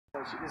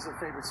This is her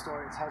favorite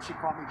story. It's how she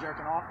caught me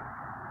jerking off.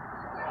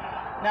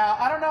 Now,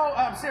 I don't know.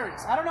 I'm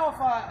serious. I don't know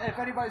if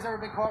anybody's ever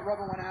been caught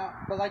rubbing one out.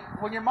 But like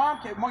when your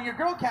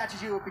girl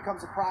catches you, it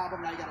becomes a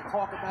problem. Now you got to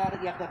talk about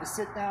it. You have to have a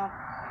sit down.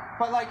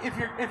 But like if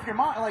your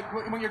mom, like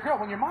when your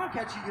mom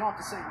catches you, you don't have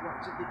to say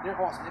words. They're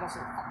awesome. They don't say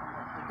fucking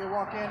words. Like they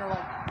walk in or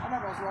like I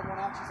remember I was rubbing one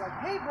out. She's like,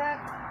 "Hey, Brett,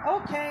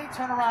 okay,"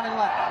 turn around and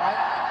laugh. Right?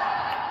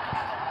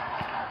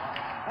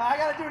 Now I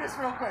got to do this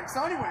real quick.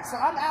 So anyway,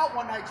 I'm out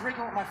one night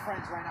drinking with my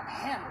friends. Right, I'm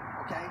hammered.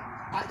 Okay.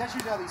 That's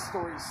usually how these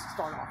stories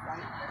start off,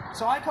 right?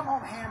 So I come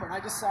home hammered, and I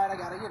decide I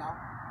gotta, get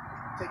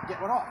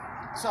one off.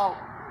 So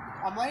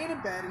I'm laying in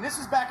bed, and this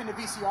is back in the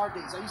VCR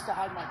days. I used to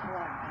hide my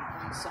porn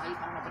in plain sight.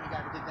 I don't know if any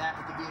guy ever did that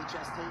with the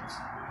VHS tapes.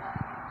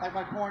 Like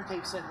my porn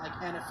tape said, like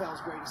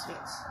NFL's greatest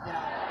hits,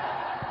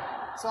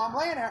 So I'm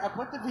laying there. I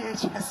put the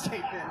VHS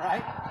tape in,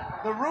 right?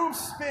 The room's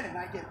spinning.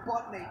 I get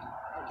butt naked.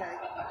 Okay.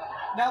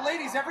 Now,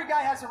 ladies, every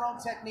guy has their own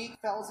technique.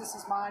 Fellas, this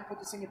is mine. Put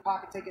this in your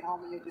pocket, take it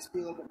home, and you just be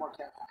a little bit more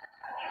careful.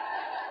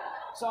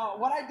 So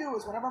what I do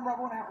is whenever I'm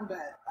rubbing out in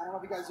bed, I don't know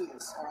if you guys do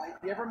this, all right?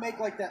 You ever make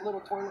like that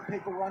little toilet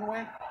paper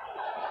runway?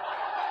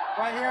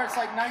 Right here, it's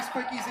like nice,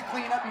 quick, easy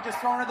cleanup. You just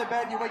throw it in the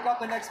bed, you wake up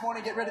the next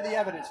morning, get rid of the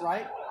evidence,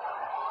 right?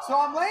 So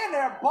I'm laying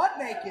there, butt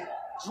naked,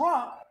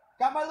 drunk,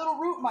 got my little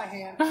root in my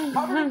hand,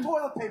 covered in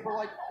toilet paper,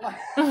 like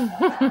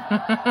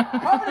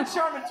covered in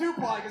Charmin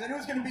 2-ply, because I knew it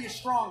was going to be a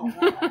strong one,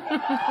 right?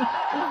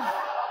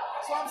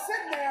 So I'm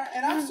sitting there,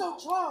 and I'm so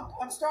drunk,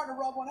 I'm starting to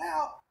rub one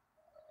out,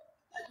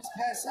 I just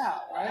pass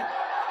out, right?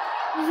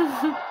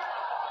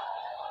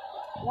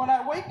 When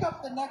I wake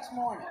up the next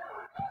morning,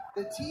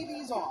 the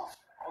TV's off,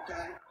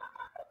 okay?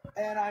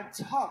 And I'm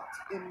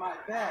tucked in my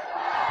bed.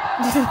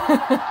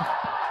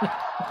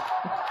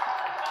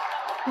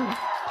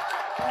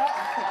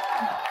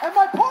 And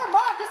my poor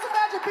mom, just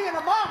imagine being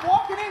a mom,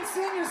 walking in,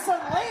 seeing your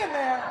son laying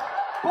there,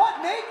 butt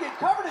naked,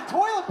 covered in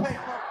toilet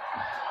paper,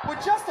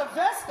 with just a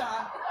vest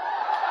on.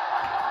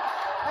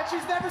 And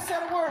she's never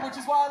said a word, which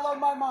is why I love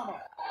my mama.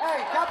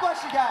 Hey, God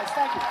bless you guys.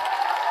 Thank you.